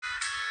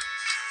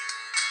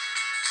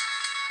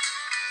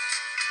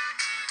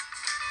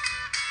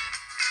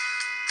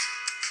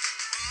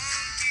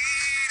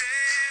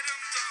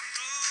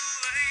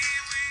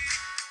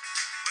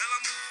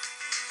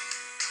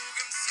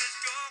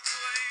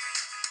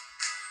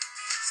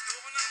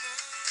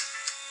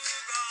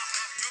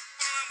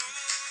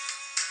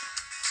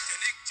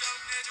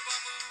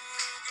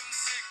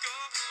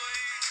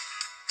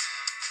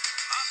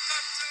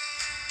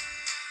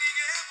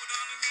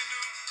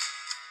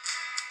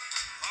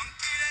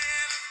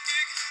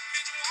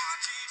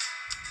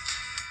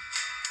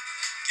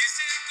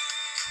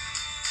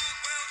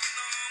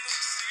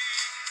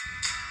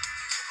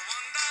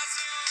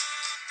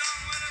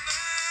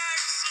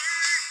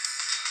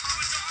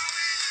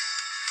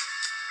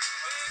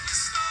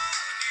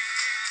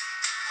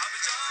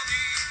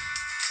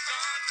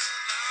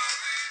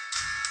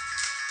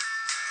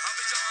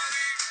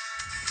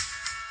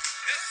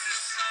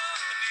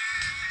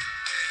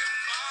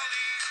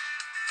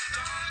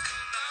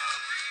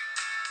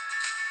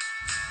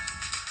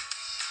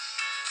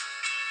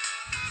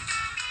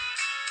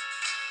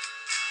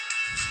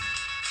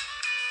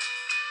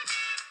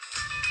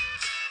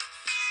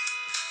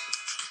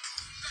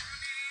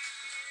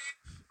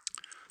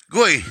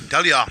Goi,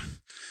 Taliaq.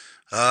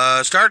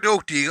 Start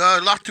ook die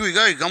laat toe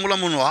guy, gamula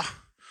munwa.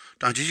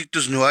 Dan jik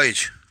dus no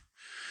age.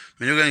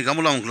 Menu gan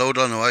gamula mun cloud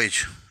on no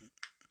age.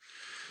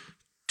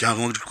 Dan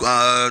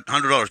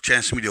 $100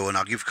 chance me do on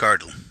a gift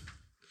card.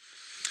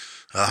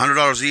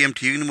 $100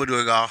 EMT no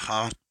do ga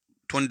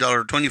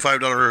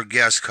 $25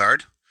 gas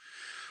card.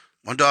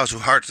 $1 so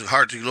hard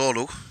to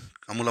low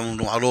gamula mun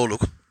no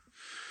look.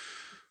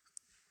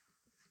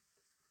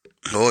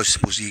 Oh, is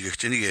musiek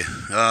chenige.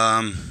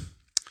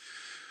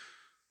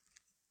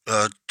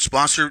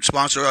 Sponsor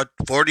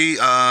 40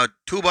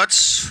 2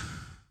 butts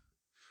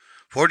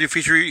 40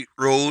 Fishery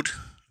Road,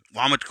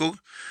 Wamatku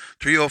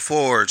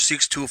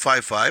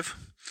 304-6255.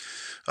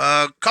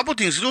 Couple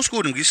things those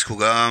good in this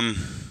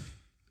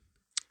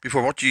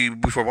before what you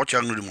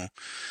know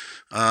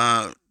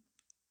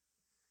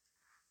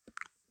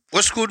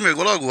what's good me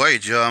go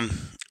age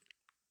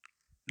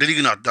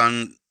delignat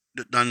dan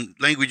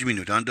language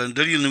minute dan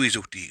delil no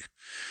isukti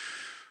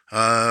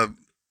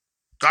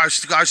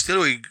guys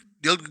still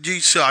Del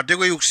Gisa, de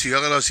Guxi,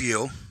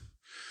 Agasio.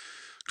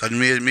 Can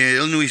me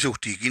no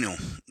isukti, you know.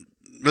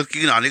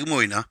 Looking at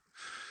Moina.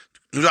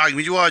 No, like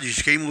me,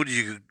 George came with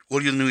you,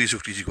 all you knew is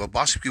of Tijic, or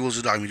Basque was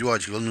a dime,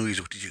 George, all knew is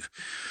of Tijic.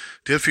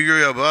 They'll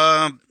figure out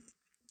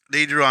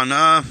later on,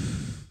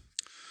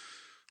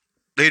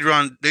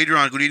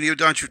 good evening,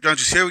 don't you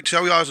say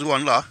we asked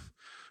one la?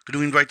 Could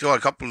you invite a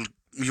couple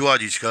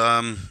Georges,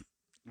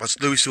 but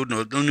Louis would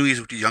know, no news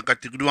of the young cat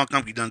to do a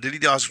company done, did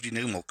he ask the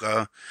name of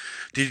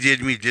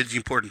did me, did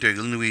important to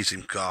Louis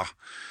in car.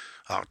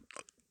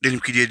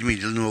 Didn't kid me,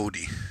 no.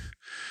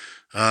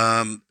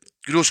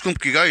 Gross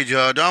kumpki guy,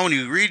 down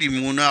you really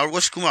moon out,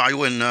 what's come I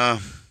when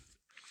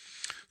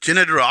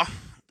Genedra,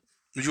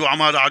 you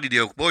Amad Adi,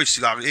 boys,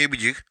 like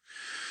ABG,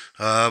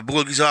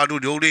 Bulgizado,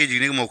 the old age,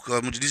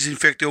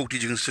 disinfect the old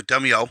teachings to tell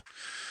me out.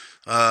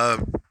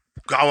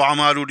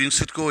 Gawamaru din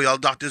Sitko, Yal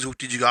doctors who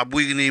teach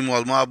Gabuig name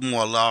while Mabum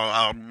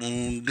while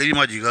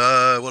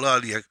Delimagiga,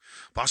 Walalia,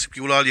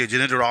 possibly Walalia,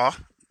 Genedra,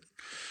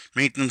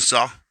 maintenance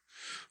saw.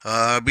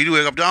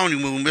 Bidu up down, you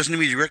move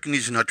me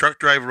recognition a truck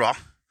driver.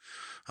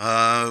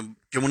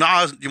 You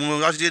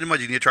did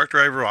imagine a truck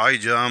driver, I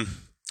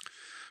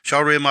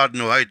shower mad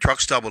no, I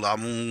truck stable,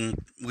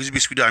 with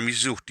biscuit, I'm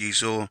Mizuki,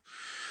 so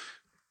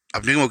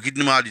I've never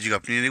getting mad, you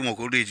got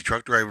any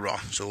truck driver,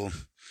 so.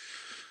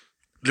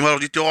 Lima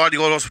di to adi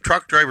golos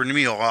truck driver ni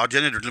mi o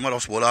janitor lima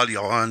los bolali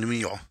o ni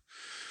mi o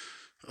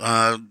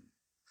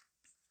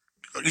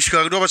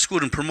iska do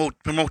school and promote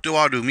the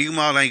wadu mi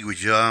ma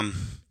language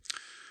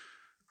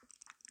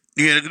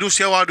ni do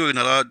sia wadu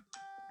na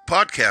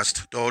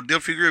podcast to del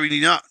figure ni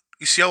na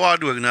sia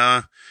wadu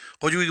na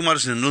ko ju ma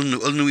sin no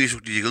isu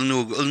di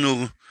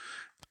no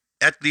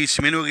at least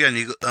menu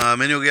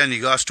again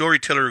ga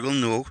storyteller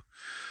no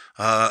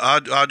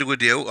adu go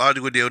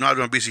deo na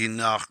do busy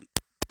na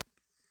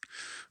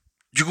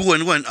you go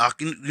and when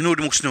you know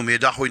the Muxno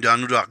made that way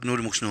down, no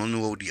the Muxno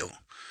no deal.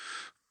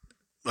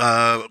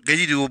 Get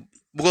you to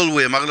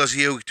Bugolway,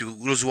 Maglasio to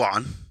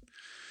Groswan,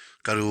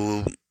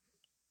 Karu,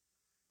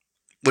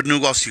 but no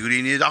gossip,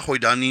 that way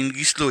down in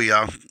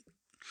Gisloya.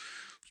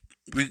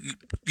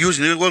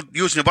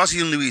 Using a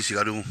Basil Louis,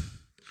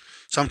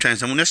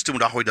 sometimes I'm nesting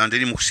that way down,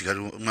 any Muxi,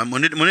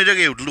 Moneta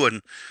gave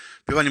Luan,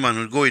 Pevaniman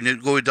will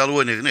go with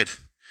Dalwan in it.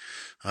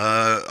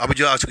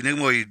 Abaja asked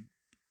Nemo.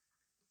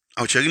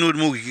 I'm checking out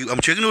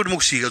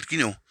Muxi, you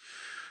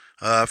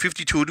know.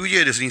 52 do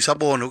years in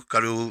Sabono,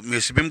 Karu,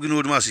 Miss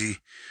Bimgunud Masi,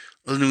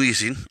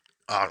 Ilnuisin,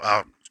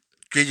 are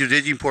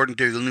very important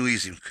to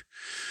Ilnuisin.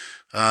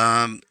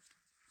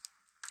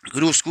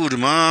 Good school,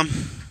 ma.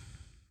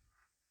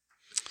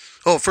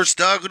 Oh, first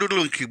dog, good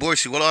lunky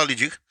boys, well, all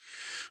legit.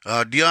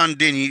 Dion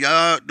Denny,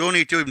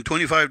 donate to him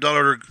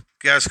 $25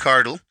 gas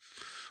cardle.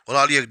 Well,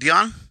 all you,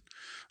 Dion.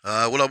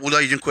 Well,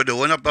 I didn't quit the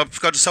one up,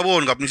 got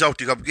Sabon, got me out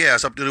to up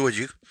gas up to the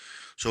wedge.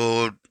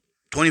 So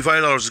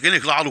 $25 again,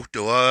 a lot of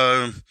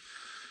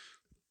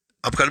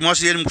I've got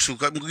Masi and Musu,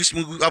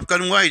 I've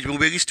got wage, but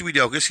we to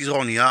video, guess he's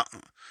on here.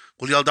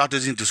 All the other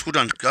is into school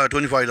and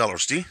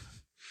 $25, to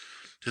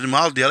the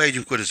mild the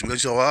agent quit us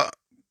because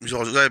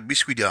so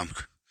biscuit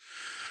damp.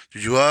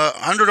 Did you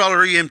 $100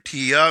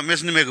 EMT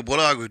missing make a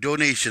bolag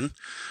donation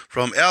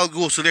from Al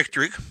Goose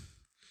Electric.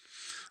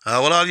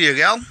 What are you,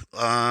 gal?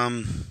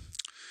 Dan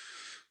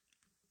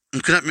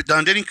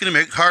didn't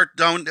make heart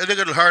down. They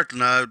got a heart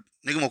and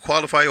they can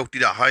qualify out to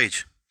that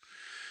height.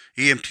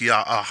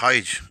 EMT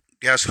height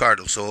gas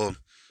card. So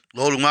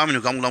low mom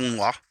you come along.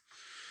 Like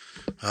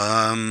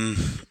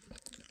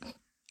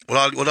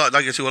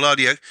I said, what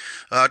are you?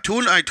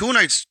 Two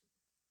nights.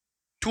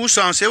 Two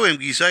songs ewe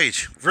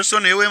mgisaic. First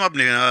one ewe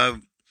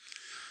mabne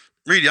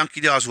really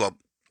anki dia swab.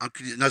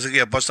 Anki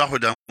nazage basta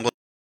hoda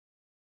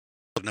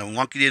na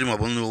wanki dia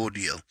mabon no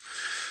deal.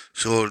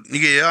 So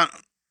nige ya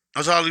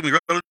nazali mi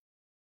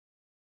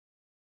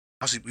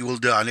asip we will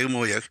da ne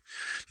mo yak.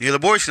 Ni the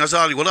boys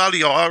nazali what are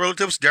your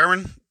relatives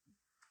Darren,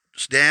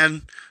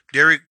 Stan,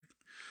 Derek,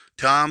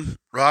 Tom,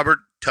 Robert,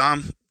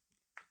 Tom.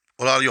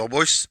 What are your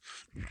boys?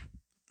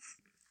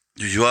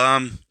 Did you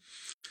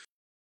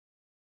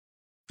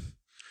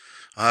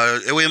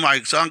ewe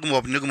mai sang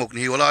mo pne mo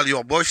ni wala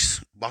your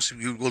boys bas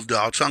you go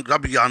da sang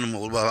grab ya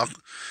no ba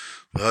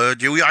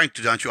je wi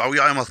aint dan chu awi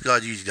ai mas ka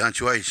ji dan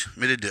chu ai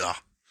me de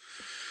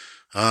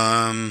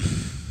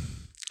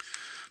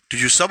did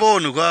you sabo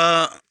no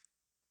ga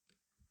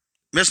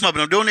mes ma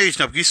bno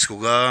donation of gis ko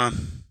ga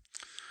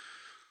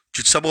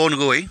chit sabo no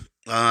go you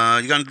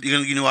can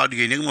ginu ad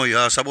ge ne mo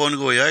ya sabo no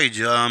go ya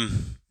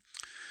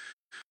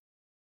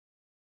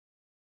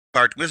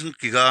part mesen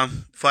ki ga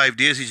 5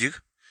 days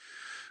ijik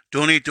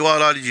donate to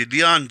all the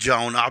Leon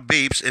John, our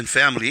babes and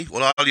family.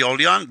 Well, all the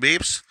Leon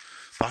babes,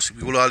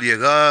 possibly all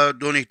the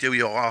donate to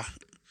your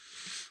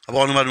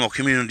about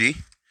community.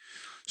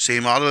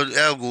 Same all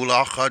El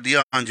Gulach,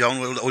 Leon John,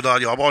 with all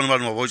the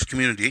about voice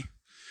community.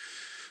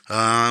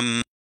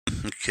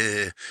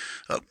 Okay.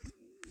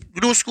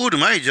 Good school to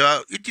my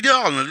job. It did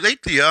all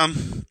lately.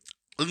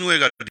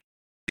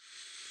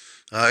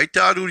 It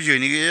told you,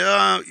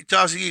 it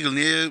has eagle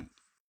near.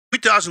 We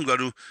doesn't go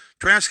to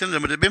transcend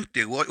them at the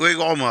bimpty. We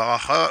go my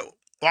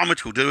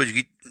to do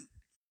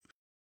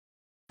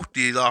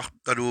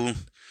the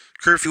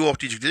curfew off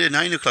the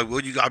 9 o'clock.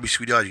 What you got be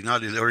sweet out,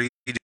 not already.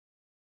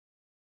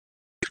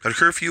 Got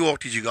curfew off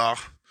the got.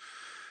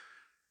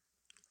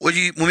 What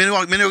you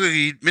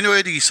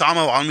minute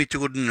sama on me to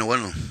go in the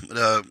one.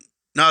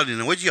 Now in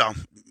the way you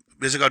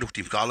basically got to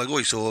team Calago.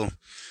 So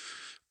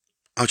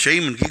I'm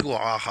shame and gigo.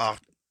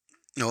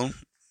 No,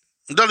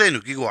 don't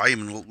let you go.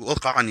 I'm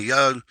what can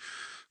you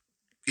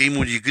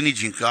Imudi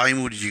Ginijinka,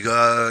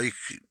 Imudiga,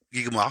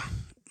 Igma,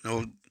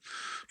 no,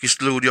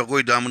 Kislu, your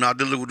go down, not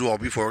the Ludo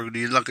before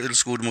the Lanka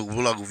school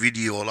Mugula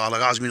video, or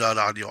Alagasmila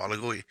radio,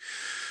 Alagoi.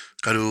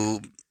 Karu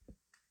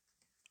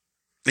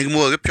make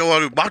more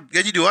pure, but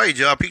get you do I,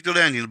 pick the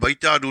land in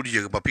Baita do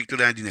the pick the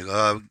land in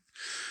the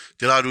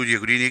Deladu,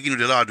 Green,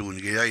 the Ladu,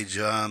 age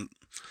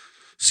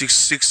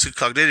 6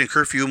 o'clock then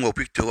curfew, more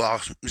pick to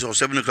us, so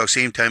 7 o'clock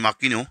same time,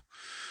 Aquino.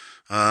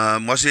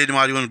 Must say the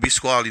Marion be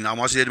squalling, I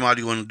must say the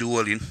Marion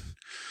dueling.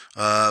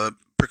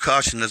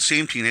 Precaution the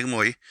same thing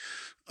anyway.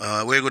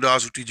 We go down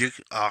to Tijik.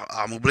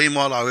 I'm blame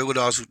all our we go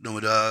down to no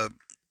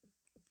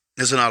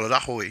there's another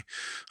that way.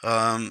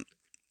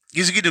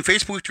 Is it getting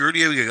Facebook to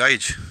earlier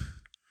guys?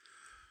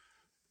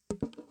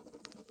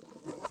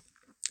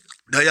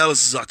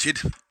 Dialysis at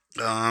it.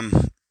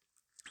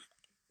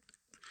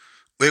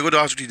 We go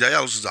down to the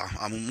dialysis.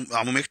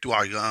 I'm make to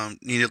I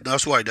need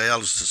that's why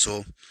dialysis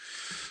so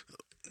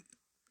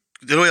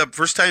the way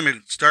first time it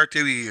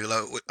started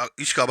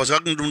iska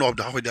bazagn dum no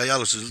da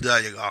dialysis da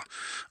ya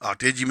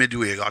teji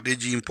medwe ga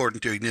teji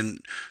important to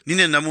nin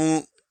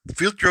namu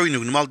filter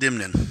no mal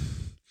demnen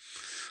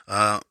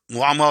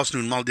mo amas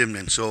no mal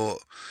demnen so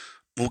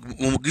mo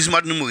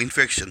gismat no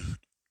infection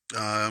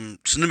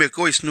sinme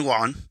ko is no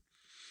on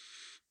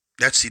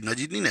that's it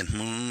najid ninen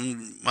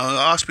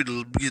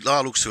hospital la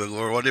looks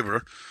or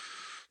whatever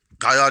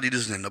kaya di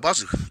disnen na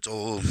bas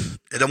so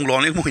edam lo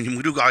ne mo ni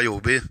mudu ga yo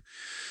be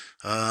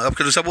up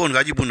to the sabon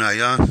gaji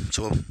punaya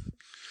so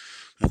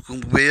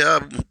be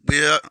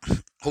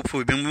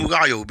hopefully be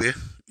mugayo be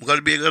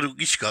mugal be garu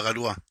gishka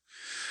gadua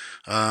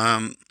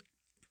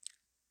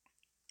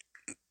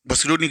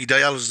basroni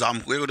dialysis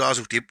zam ko da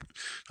su tip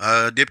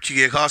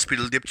deputy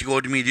hospital deputy go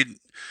admitted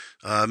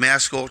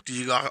masko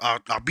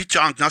a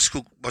bichang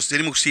nasku bas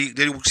deri muksi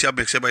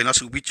abek seba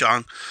nasku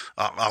bichang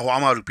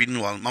awamaru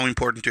pinwal more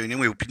important to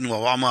anyway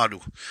pinwal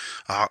awamaru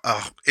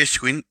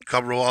esquin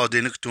cover all the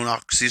next to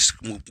axis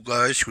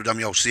guys could am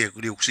you see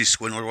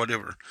or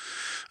whatever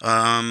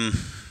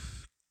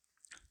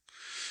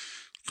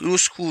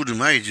close school to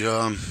my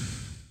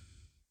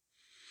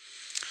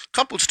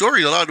couple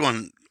story a lot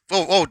one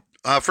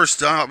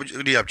first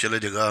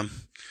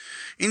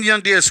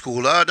Indian day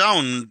school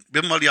down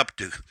bimali up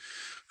to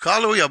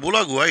Kalo ya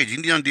bulagu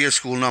Indian day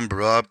school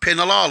number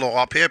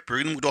penalalo paper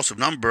in of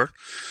number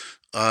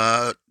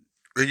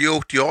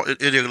radio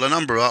irregular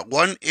number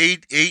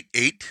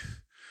 1888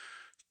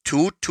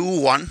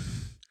 221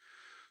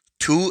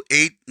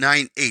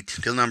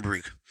 2898 till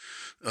number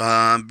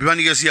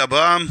bibani gasi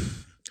abam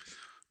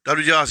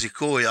daru jasi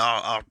ko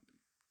ya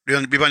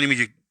bibani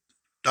mi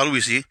daru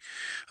isi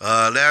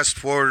Last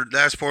four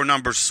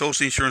numbers,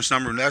 social insurance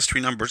number, last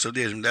three numbers, so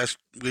last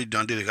we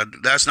done did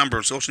it. Last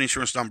number, social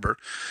insurance number,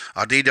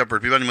 date of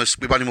birth,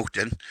 pibani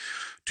mukten.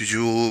 To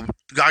you,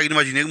 guy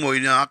imagine mo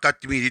ina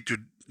akat mi to.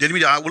 Then me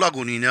da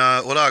ulago ni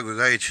na ulago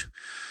guys.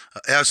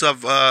 As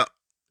of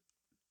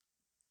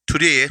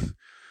today,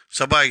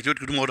 sabay to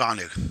mo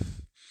danig.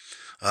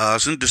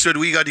 Since the third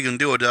week I didn't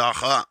do it,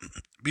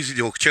 busy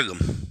the chegum.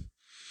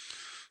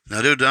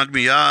 Now they done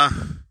me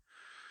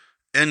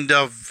end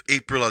of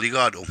April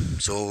aligado,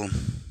 so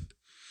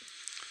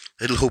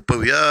it'll hope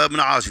we have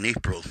in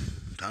April.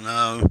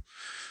 And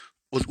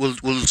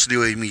we'll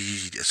see me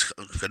this.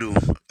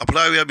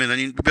 Apply we have been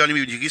and people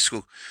me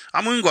gisco.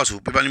 I'm going to go.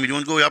 People me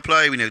don't go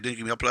apply. We think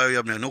me apply. We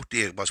have no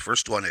take, but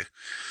first one,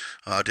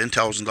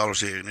 $10,000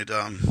 here. It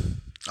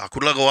I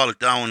could go all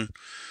down.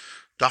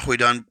 That way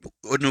done.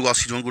 Wouldn't go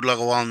see don't good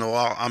go all no.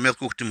 I'm not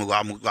cooked to mo.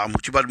 I'm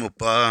chibad mo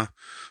pa.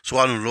 So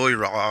I don't lawyer.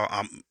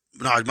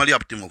 No, mali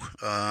up to mo.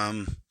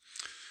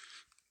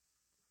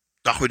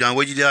 That way done.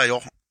 What you do?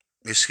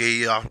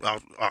 Miski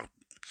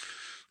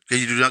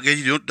get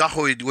you don't that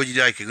way what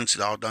you like against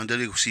it out down there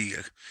you see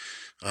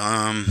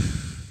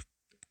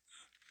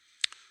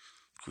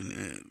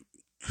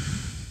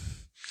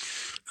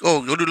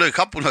go to like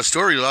couple of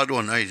story lad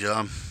one night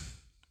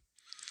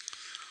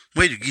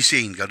wait you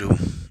saying got to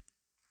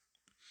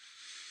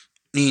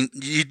ni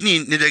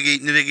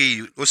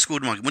was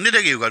school man when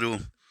did you got to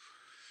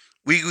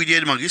we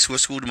did man this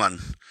was school man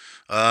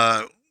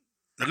I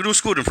go to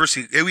school and first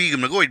thing every week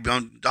I'm going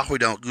down that way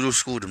down go to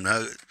school them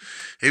now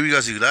here we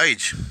got the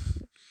age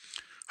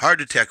heart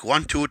attack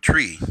 1, 2,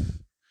 3.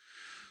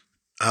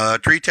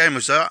 3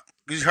 times that.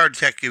 This is heart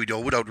attack giving though,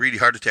 without really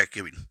heart attack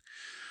giving.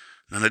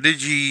 And I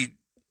did you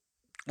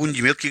wouldn't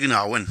you milk kicking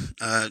now when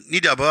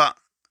need a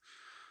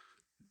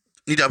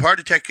heart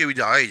attack giving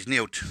the eyes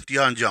nailed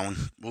Dion John.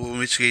 Oh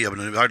miski have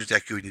heart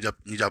attack giving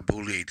need a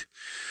bull aid.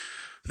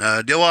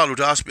 Now they all would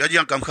hospital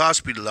I come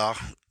hospital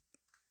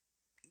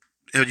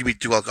you meet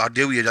to walk out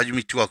there you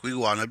meet to walk we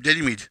go on did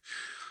you meet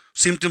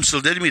symptoms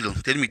still dead middle.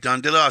 Tell me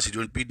down the last, you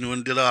don't beat no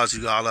the last,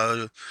 you got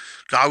a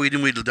cow in the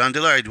middle down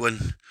the light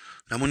when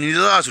now when you the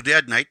last day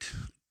at night,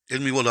 tell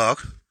me what log.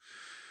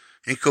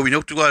 Ain't coming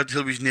up to go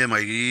till we near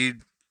my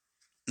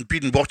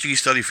beating botchy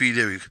study feed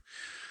every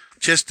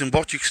chest and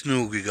botchy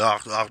snow we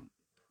got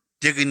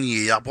digging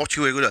ye,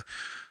 botchy we go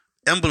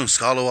ambulance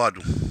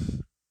Colorado.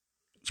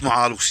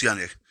 Small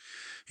Lucianic.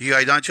 He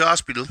got down to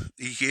hospital,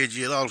 he gave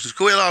you a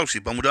go out,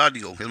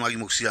 Bamudadio, Helmagi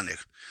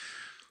Muxianic.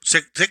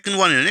 Second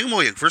one in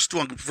Nigmoy. First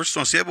one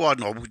Sebo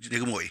no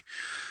Nigmoy.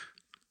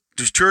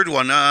 The third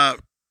one early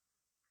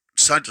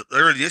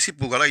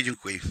Sipu Galajin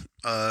Quay.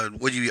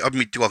 What you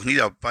admit to need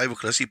a 5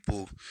 o'clock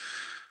Sipu.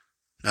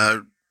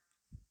 The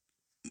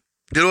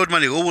road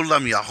money over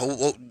Lamia,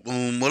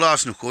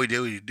 Molas no Koi,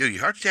 do you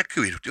heart attack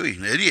you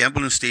doing? The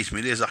ambulance station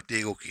is at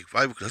day okay.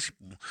 5 o'clock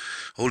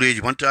old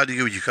age 1 to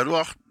give you cut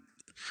off.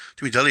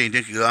 To be telling you,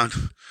 think you on.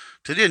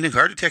 Today, I think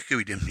heart attack you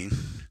with them.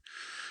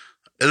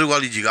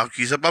 Elwali jigap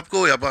kisa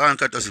papko ya parang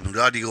kata si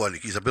mudadi ko ani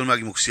kisa bil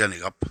magi muksian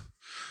igap.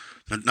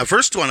 Na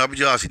first one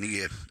abja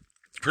sinige.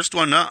 First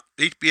one na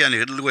 8 p.m.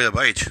 It'll go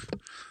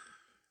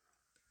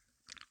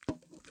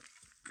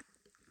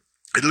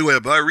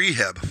by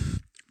rehab.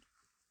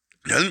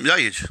 Ja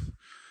iets.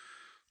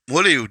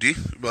 Molle yudi,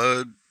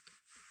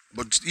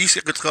 but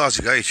isi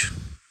ketras guys.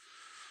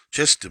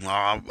 Chest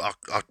ma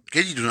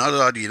get you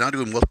nada di nada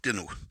go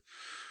moteno.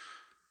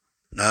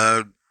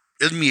 Na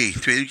Elmi,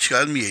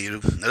 Elmi,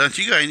 and then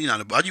she got in on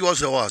a body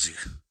was a wazi.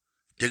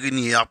 Taking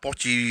the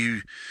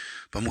apochi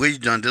from wage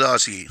down the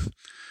lassie.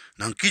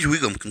 Nankij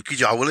Wigum can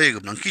kij our leg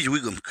of Nankij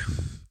Wigum.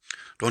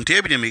 Don't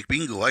tell me to make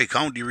bingo, I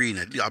count the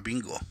arena,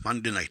 bingo,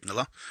 Monday night,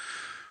 Nella.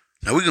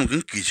 Now Wigum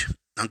can kij.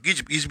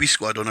 Nankij is be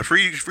squad on a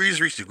freeze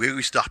reach the way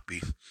we stop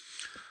be.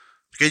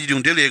 Get you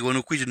don't delay going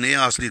to quit the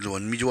ass little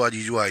one,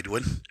 Mijuadi wide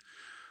one.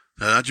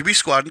 Now to be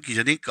squad, kids,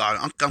 I think,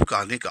 Uncle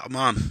can't think,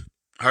 mom,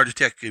 heart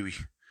attack,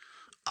 give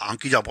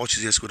Anki já pode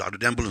dizer escutar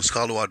do ambulance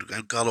Colorado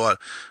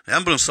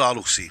ambulance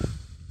saluxi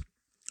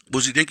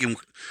você tem que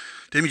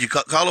tem de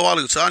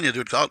Colorado sanya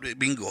do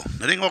bingo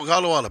não tem o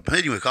Colorado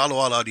anyway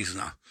Colorado diz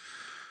na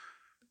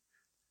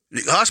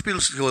hospital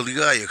que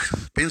liga aí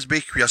pens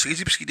bakery as que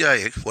se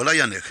aí wala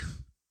yanek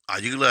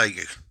aji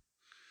like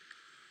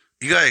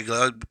iga aí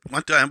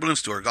mata ambulance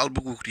store gal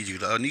buku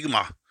tijiga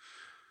nigma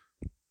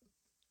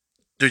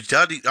do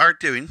jadi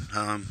artewin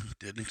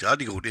den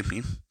jadi go dem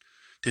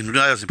den nu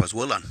da pas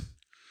walan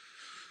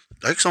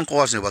Like some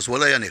cause was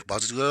well I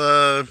but you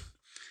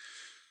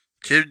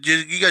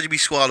got to be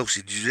swallowed.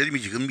 You me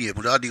can be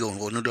able to go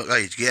on no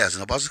gas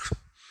and a bus.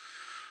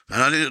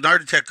 And I did an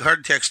heart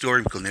attack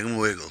story because they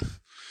wiggle.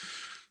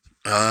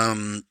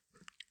 Oh,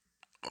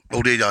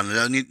 they done.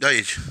 I need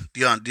that.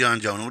 Dion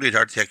John, they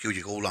heart attack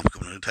you go lump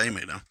coming at the time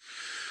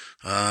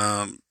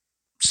now.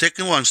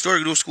 Second one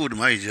story go school to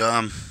my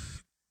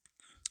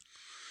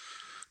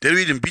they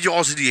read in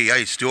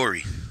BJOCDI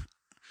story.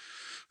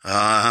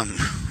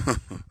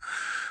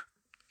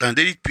 And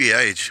they did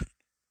PH.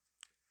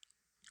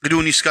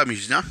 Gduni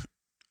skamiz na.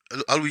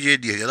 Alwi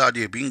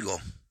dia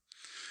bingo.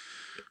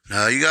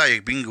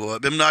 Igayek bingo,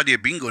 bem nadia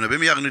bingo, na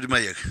bem yagnu de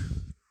mayek.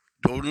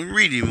 Don't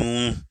really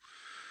mo.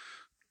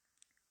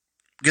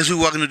 Guess who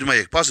wagnu de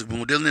mayek? Pas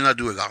mo del na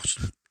do gas.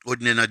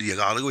 Od na dia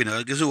gal go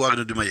na guess who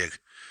wagnu de mayek.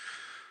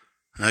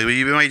 Na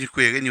bi be may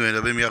kwek anyway, na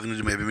bem yagnu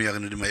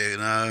de mayek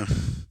na.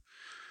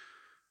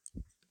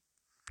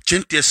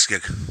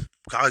 Chinteskek.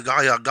 Ga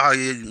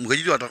mo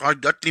gido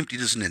dat klimt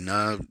dit nen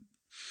na.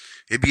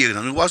 Ebi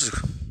na was.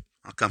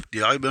 Akam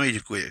dia be may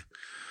kwek.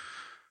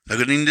 Na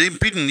gudin de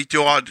pidin nit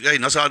yo ay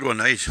nasado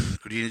na is.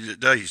 Gudin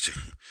da is.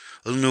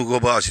 Ulno go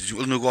basi,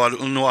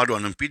 ulno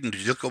adon en pidin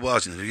de ko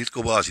basi, de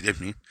ko basi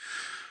defni.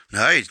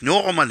 Na is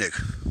normanek.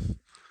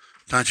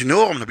 Tantje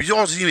norm, na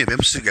bizo zien me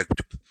bem sigek.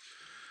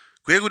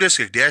 Kwego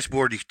deskek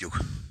dashboard ik tuk.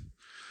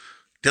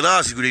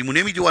 Telasi gudin mo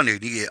nemi duanek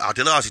ni a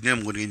telasi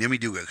nem gudin nemi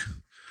dugek.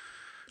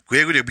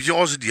 Kwego de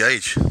bizo die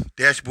age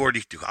dashboard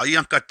ik tuk.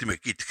 Ayan kat me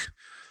kit.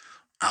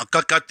 A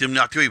kat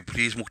na twee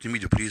please mocht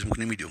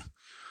nemi do.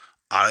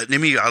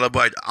 Nemi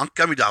allebei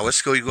ankam da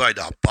wesko igoi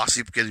da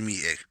pasip kel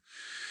mi ek.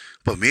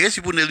 Pa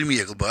mesi pun eli mi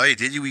ek bai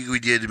teji we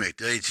did make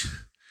right.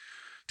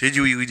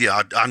 Teji we did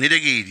a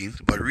nedegedin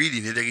but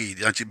really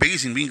nedegedin anti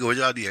begisin bingo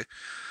ja die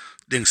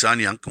ding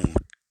sani ankom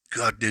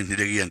god den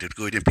nedegedin det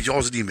go den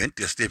pijos di ment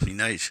das step ni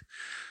nice.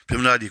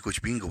 Pem na di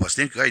coach bingo was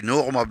denk right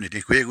no om abnet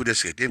ik kwego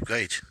des dem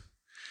right.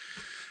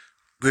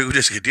 Kwego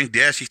des denk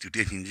dash ich tu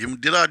den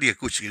de la di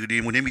coach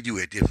di mo nemi di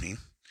we dem ni.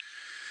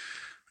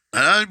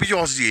 En dan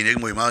was die en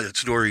mooi maar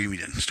story mi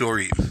den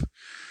story.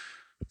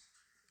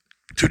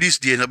 To this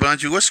day na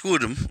branch was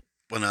goed hem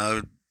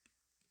van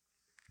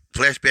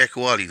flashback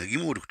wali na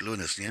gimo duk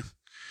lones ne.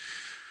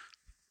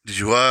 Dus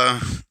ja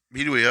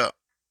bidu ya.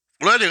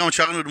 Wala de gaan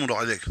chakken doen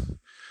alek.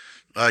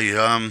 Ai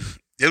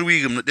del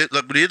week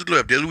dat breed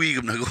club del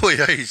week na go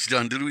ja is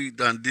dan del week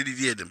dan did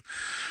he dem.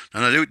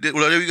 En dan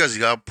wala de week as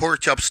got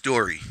pork chop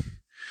story.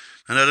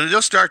 And then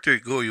just start to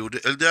go you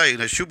el day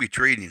and I should be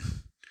training.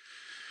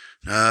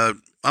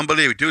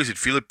 Unbelievable, do is it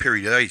Philip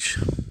Perry, right?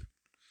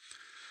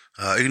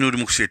 Ik noem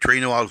hem ook zeer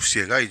trainen al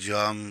zeer, right?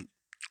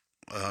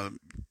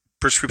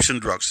 Prescription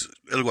drugs,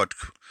 heel wat.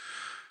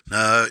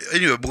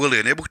 Anyway,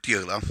 begonnen heb ik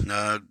hier dan.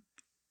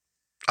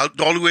 All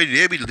the way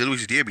to the little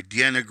is the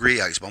Diana Gray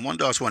eyes, maar one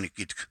das one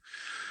ik.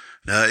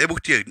 Heb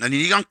ik hier, na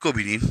niet gaan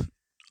kopen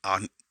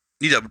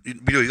niet dat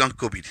bedoel gaan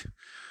kopen.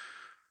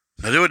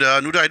 Nu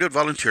dat doet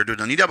volunteer doet,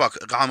 dan niet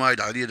dat gaan mij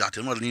daar die dat,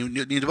 maar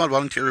niet dat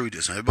volunteer with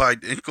this. Hij bij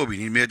in kopen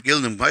niet meer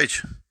geld hem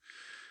right.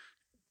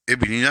 Ik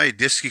ben niet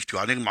deschicht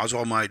toe, ik maar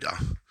zo mij daar.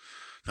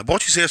 Na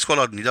bot je zes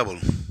scholen niet dat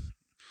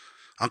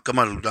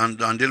Ankamal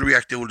dan del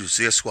reacte wil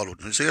zes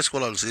scholen. Zes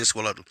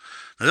scholen.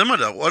 Na maar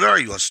dat, what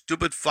are you, a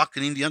stupid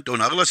fucking Indian?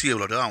 Don't aglas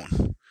hier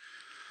down.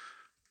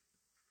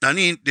 Na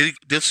niet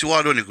dit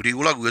zwaar doen ik, die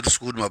wil ook het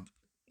school maar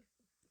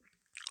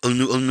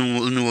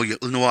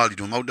ulnu ali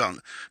doen maar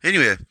dan.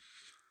 Anyway,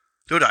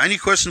 do there any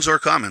questions or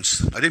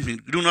comments? I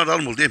didn't do not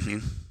allemaal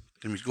didn't.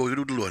 Then we go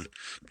do the loan.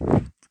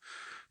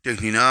 Denk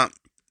niet na.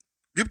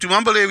 Diep tu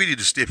mambale wie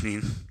de step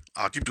niet.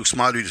 Diep tu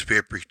smart wie de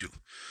paper too.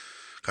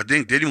 I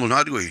think they will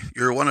not do it.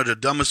 You're one of the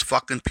dumbest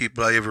fucking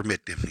people I ever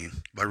met,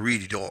 Dimneen. But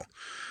really, though.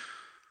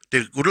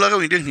 The good luck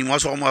with Dimneen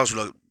was almost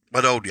like,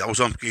 but I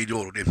was on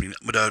K-Dolo, Dimneen.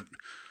 But that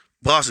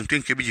boss and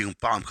think you're being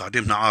palm card,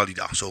 Dim na Ali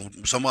da. So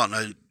someone,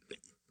 I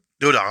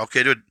do that,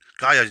 okay, do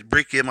guy,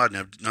 break him out,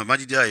 na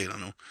Magic Day, you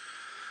know.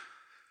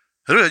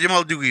 Hello,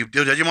 Jamal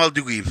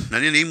Dugi,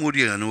 and then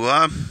Moody and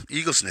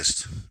Eagle's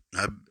Nest.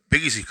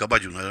 Biggest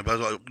Kabaju,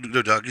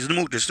 the is the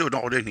mood, there's still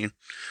not Dimneen.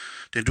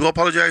 Then do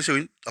apologize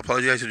to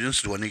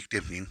just one nick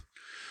Dimneen.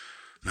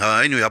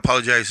 Anyway,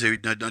 apologize to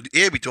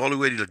it all the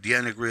way to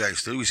Diana Gray, I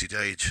still see the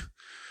age.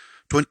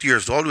 20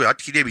 years all the way, I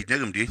keep David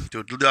Negum,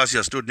 to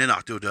Dudasia stood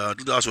Nena, to the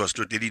Dudaswa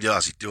stood Diddy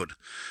Dasi, to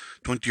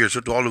 20 years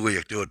all the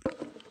way, to it.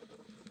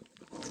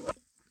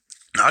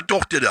 I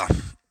talked to that.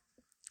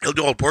 He'll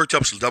do all pork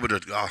chops, double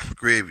that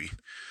gravy.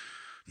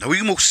 Now we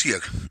can see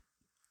it.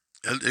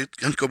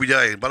 And go be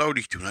dying, but I'll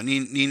do. I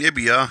need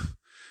Nebia.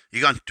 You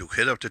got to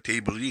head up the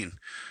table in.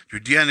 You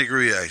Diana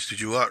Gray eyes.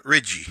 Did you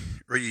Reggie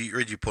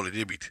pull it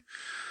a bit?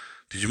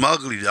 Did you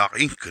Margaret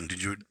Incan?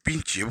 Did you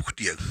pinch your book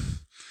dear?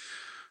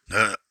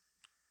 I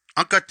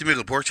got to make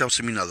a pork chop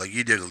seminar like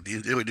you did.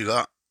 They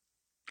got.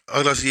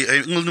 I'll see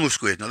a little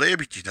square. Now, they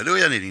be cheating. I don't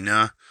any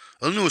now.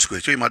 I'll know square.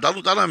 So my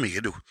dollar make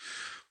it do.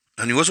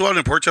 And he was one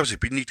in pork chops. He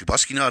didn't need to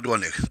Baskina do a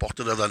neck.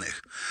 Porter the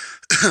neck.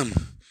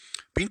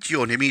 Pinch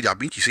on him, that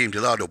pinch same to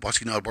Lado,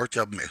 Baskina pork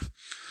chop me.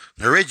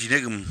 Now, Reggie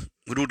Negum.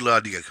 Good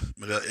lad,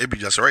 but it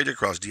just right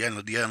across the end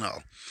of the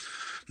NL.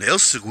 The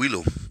else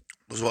Guilo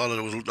was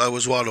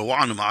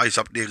one of my eyes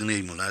up there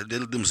name, and I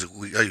did them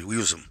I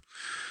use them.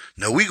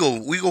 Now we go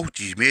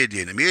to made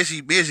in a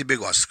Macy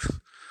big ask.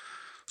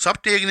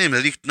 Stop taking him a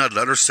licht not the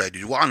other side,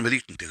 you want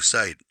me to the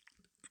side.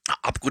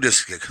 Up good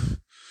as kick.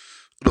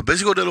 But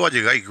basically, the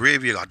logic I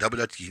gravy got double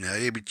that tina,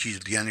 a cheese,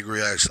 the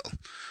anigre axle.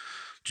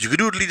 You could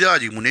do it,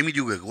 Lidadi, when Amy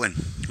do it when.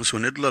 So,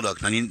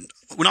 Nedla, and in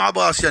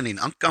Unabasian in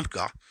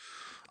Ankamka.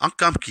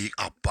 Ankamki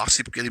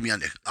pasip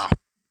kelimiane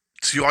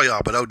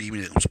siya ba daw di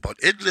minum spot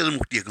edle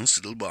mo tiyan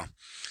stilba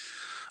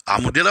A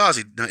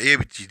modelasi na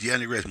ebiti di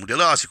anigres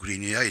modelasi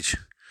kudini age.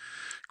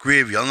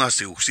 Gravy al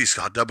nasi uksis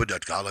ka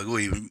dabadat kala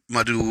goi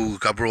madu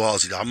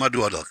kabroalsi da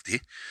madu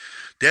adakti.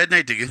 That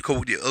night again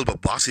ko di alba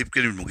basip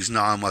kin mugis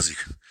na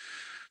mazik.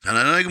 Na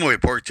na mo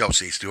pork chop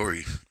say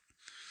story.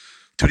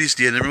 To this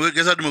day, never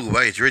guess I don't go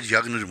by it. Ready,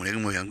 yagan to the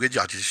money. I'm good.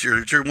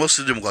 Sure, most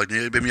of them got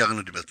near Bim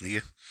Yagan to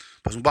Bethany.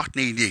 But some back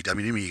need I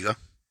mean, amiga.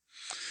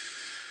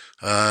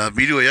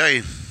 Video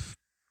I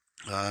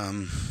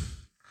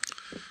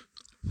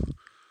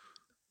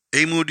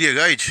a moody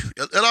age.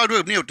 Allowed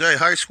to near die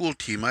high school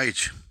team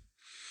age.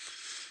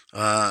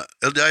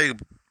 El die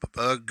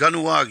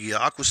Ganuagi,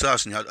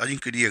 Akusas, I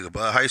think Kadiga,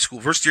 but high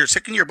school, first year,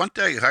 second year,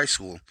 Bantai high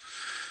school.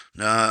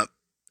 Now,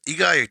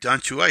 Igai,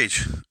 don't you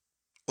age?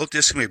 What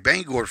this me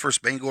Bangor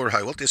first Bangor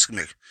High. What this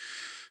me?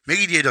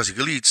 Maybe they does a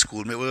elite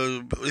school.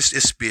 Well,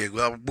 it's big.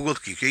 Well,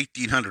 Bugulki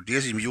 1800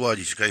 years in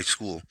Miwaji high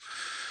school.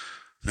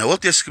 Now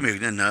what this me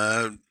then?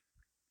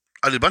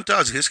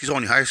 Alibantaz is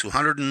only high school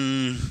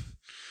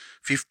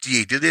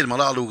 158. They did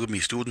Malalu give me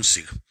students.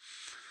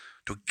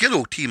 To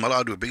Gillow team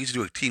allowed to base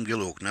do a team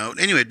Gillow. Now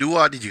anyway, do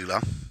what did you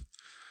la?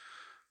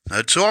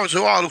 Now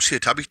so I look see a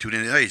tabik to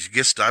the age.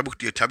 Guess I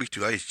booked the tabik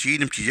to age.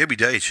 Cheat him to every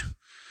day.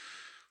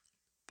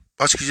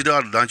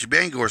 Basketball dad, don't you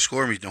Bangor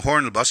score me the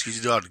horn, the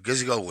basketball dad,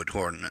 Gazigal with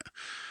horn.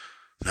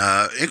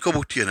 Na enkel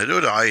boekje na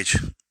door de age.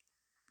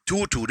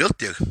 Two dat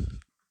ter.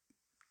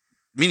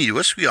 Mini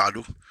was we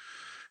adu.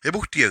 He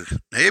boekje.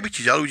 Na he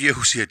beetje jalu je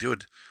hoe zit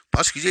dood.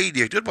 Pas gezien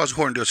die dat was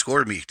horn de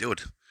score me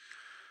dood.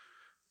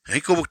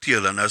 Enkel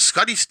boekje dan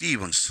Scotty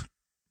Stevens.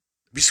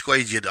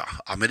 Bisquai je da.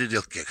 Amede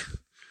del kick.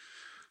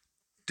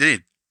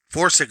 Did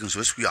 4 seconds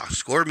was we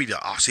score me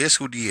da. Ses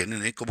goed die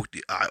en enkel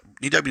boekje.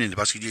 Niet dat in de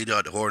basketball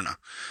daar de horna.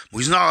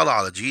 Moest na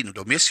ala gene.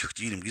 Dat mis je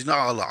gene. Moest na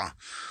ala.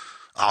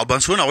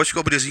 Alban sona was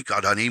go bezi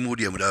ka da name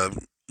mudi da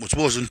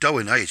mutsbozun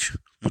tawin age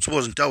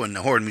mutsbozun tawin na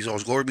horn mis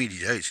os gor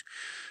midi age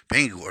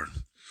Bangor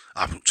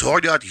so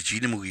hard die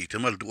gene mugi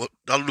temal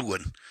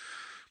dalduan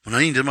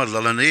manani temal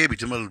la nebi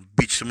temal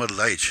beach temal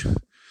age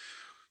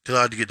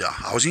tela digida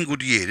I was in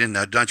good year and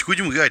dan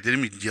kuji mugi did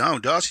me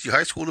down das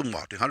high school in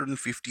what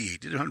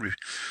 158 100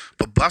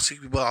 but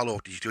basic ball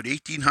out die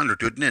 1800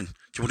 to nen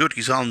chmodot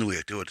ki sal nu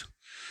to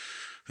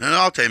and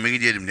I'll tell you, I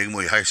did him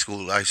my high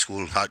school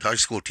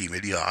team,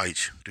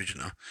 age, did you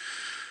know?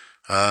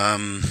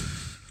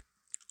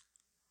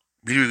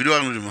 We do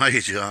on my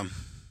age, we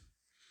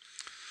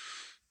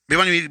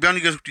only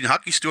get to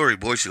hockey story,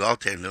 boys, all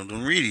time,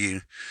 don't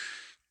really.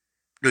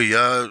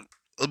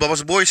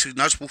 Was boys,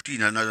 not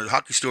spoofing, and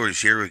hockey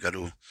stories here, we got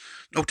to.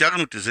 No, tell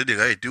them to say,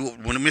 I do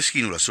when a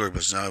miskin was sorry,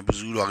 but I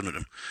was talking to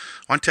them.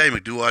 One time I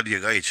do all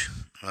the age,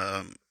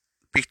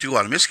 pick two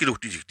on a miskin,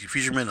 the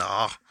fishermen,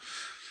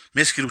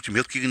 Meskin up to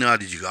milking na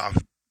did you go?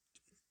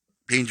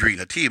 Danger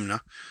in a team, na.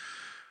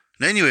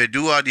 Anyway,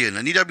 do idea,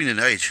 and need up in an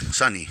age,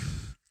 sunny.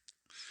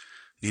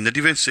 In the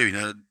defense,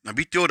 na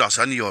bit yoda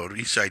sunny or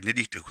inside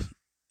Nedito.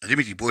 A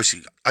limited boys,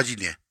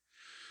 Ajine.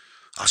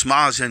 As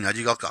Mars and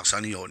Ajigaka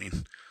sunny on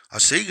in. I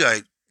say,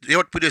 guy, they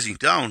would put us in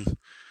town.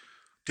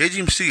 They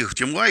Jim see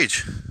Jim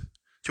Wage.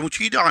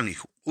 Jamuchidani,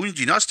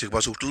 Unginastic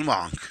was little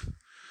monk.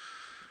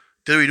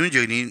 There we don't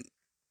join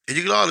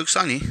Ejigla look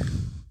sunny.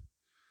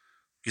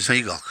 Is een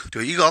igak. To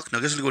igak, na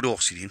guess go to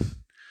oxidin.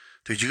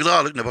 To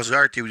jiglalig, na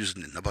bazar tevens,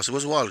 na bas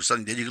was wall,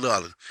 sun de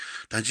jiglalig.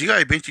 Dan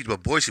jiga benchit ba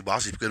boys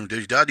bas if can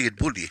do daddy get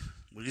bully.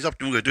 Well, he's up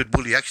to me do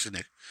bully action.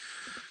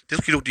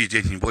 This kid out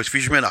these boys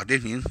fishermen are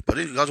dead, but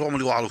then guys want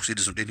to wall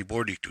citizens of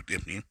boarding to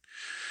them.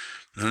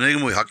 Na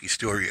name my hockey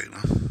story,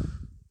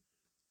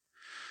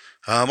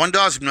 one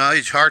does na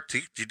it's hard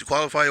to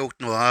qualify out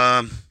no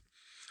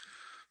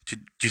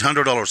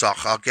 $100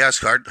 off gas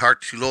card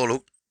hard to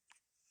low.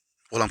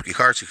 Well, I'm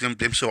hard to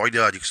them so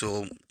idea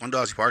so one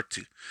does part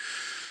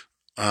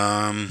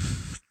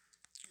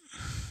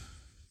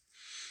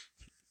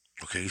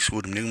okay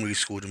scored him we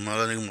scored him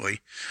all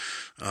way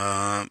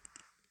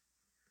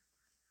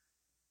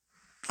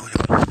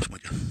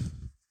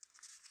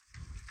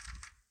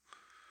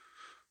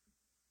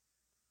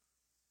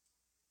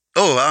oh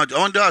yeah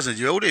one doesn't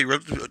you already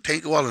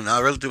tank wall and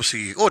relative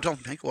see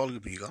don't tank wall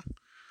you go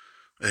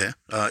yeah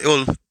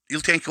you'll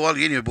tank wall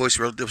in your boys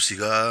relative see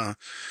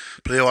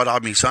play what I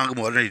mean sang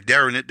mo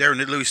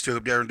Darren Lewis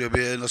to Darren de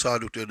be na sa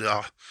to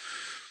the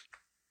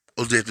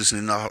all dit is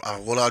in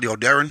wala audio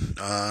Darren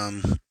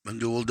and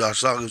do all da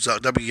sa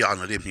da be ja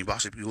na dem ni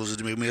bas ik was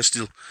het me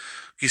stil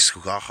kis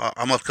ko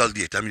amat kal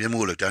dit am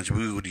mo le tan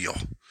bu dio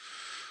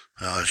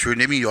sure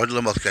nemi yo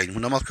de mat kain mo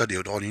na mat ka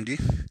dio on indi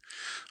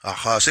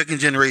second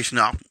generation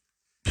now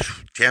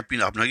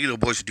champion up na you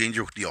boys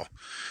danger dio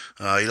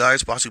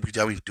Elias possibly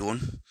doing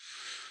doing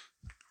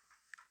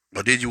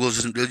but did you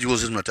was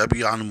not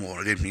tabi an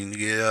more dem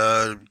ni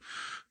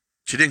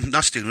she didn't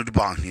nasty no de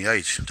bang ni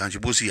age tan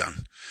bu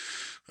sian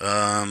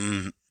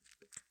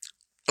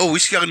oh we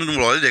ska no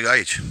more de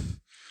age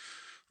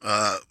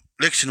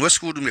election west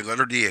school me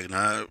other day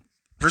na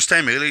first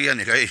time early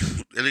and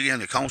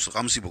the council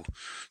comes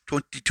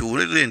 22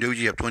 and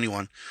you have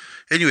 21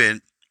 anyway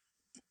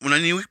when I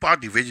knew we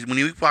party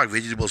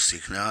vegetable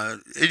stick na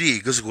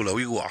edi goes go la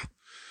we go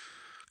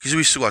Kies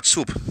wist wat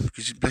soup.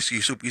 Kies best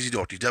soup easy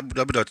dort.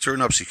 Dat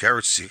turn up si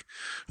carrots si.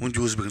 Und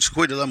du begin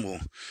squid de lamo.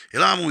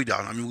 Ela mo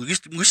down. I mean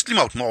we slim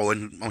out more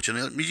and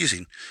mountain me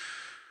zien.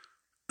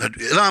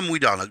 Ela mo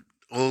down.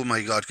 Oh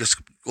my god, kes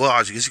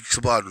is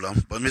sabado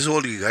lang. But mis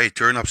all guy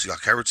turn up si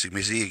carrots si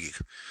me segi.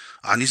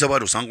 Ani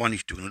sabado sangwa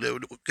nicht tun.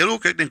 Kelo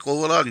ke den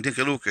kola ni den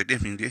kelo ke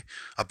den ni.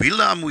 A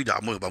billa mo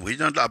down mo ba we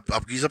don't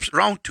up gives up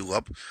round two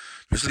up.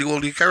 Mis all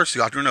the carrots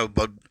got turn out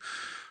but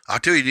I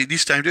tell you,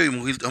 this time there,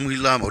 I'm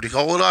lam. Die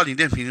gaan in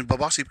dem in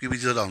babasip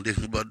gebied dan.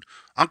 But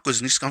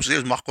ankles niet kan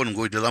ze mag kon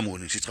gooi de lam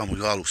in. Zit gaan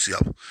gaan los ja.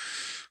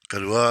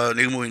 Kalwa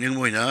ning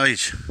mooi na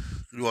iets.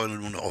 Doa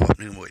no no op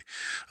ning mooi.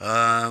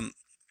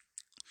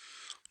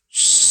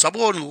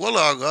 Sabon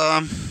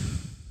wala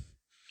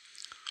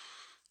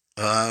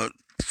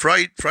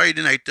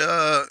Friday night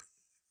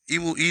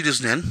imu eaters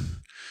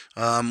nen.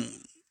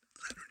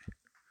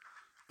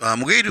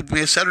 Mogay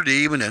to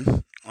Saturday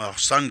evening or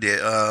Sunday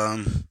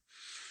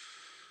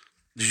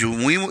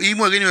imo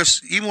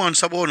on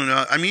sabon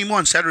I mean imo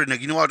on Saturday na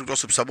ginawa ko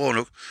sa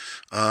sabon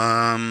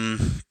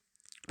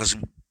was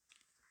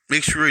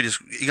make sure it is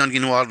igan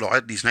ginawa lo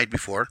at least night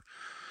before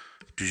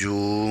did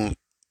you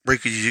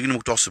break it you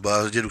moet tossen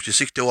ba dit ook je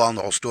zicht te aan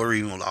de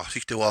story mo la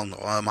zicht te aan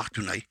mag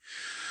doen nee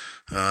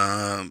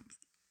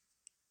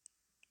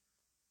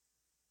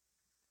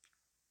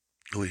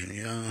oei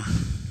ja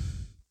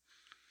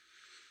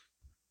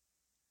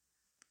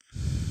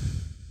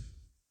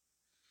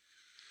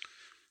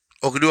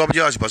ook doe op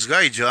jas pas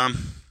guide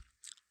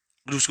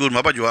dus goed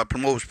maar je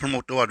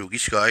promote wat doe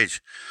is guide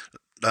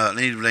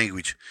native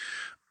language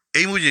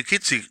een moet je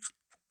kids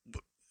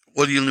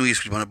wat je nu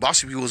is maar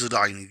basis wie was het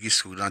daar in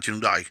is goed dat je nu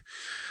daar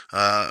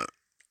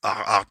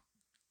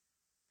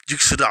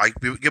dik se daar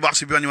ik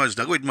basis bij animals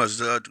dat goed maar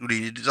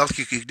dat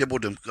ik de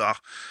bodem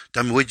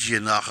dan moet je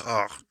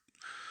naar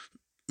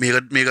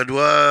mega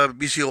doa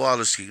bisi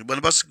alles ski maar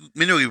bas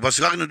menu bas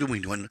gaan nu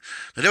doen want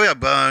dat we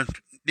hebben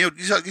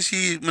is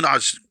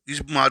menas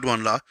is maar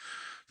doen la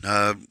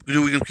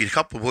doe ik een keer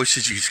kap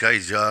voices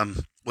guys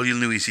wat je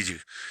nu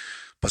is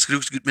parce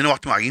que men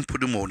wat maar input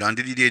de mode dan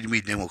dit die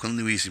meet nemo kan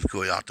nu is im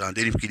ko ja dan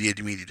dit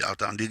die meet out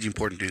dan dit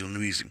important to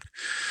nu is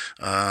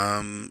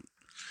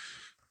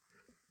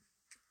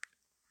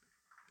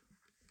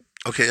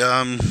okay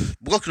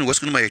welcome what's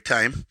going to my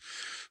time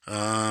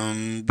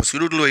parce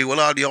que do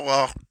wala die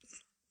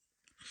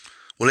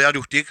wala ya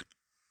dik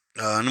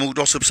nu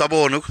dos op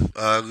sabon ook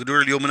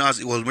gedoor die omenas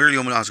well merely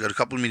omenas got a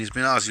couple minutes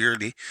menas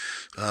early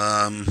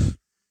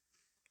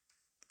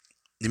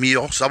die mi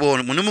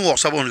sabon nu mo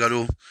sabon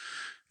gado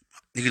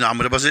ni gina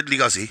amre basit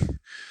ligasi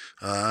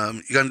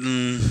ikan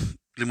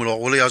limo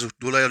wala ya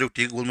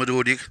dik wala mo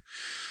do dik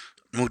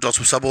nu dos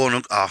op sabon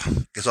ook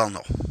kesal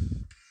no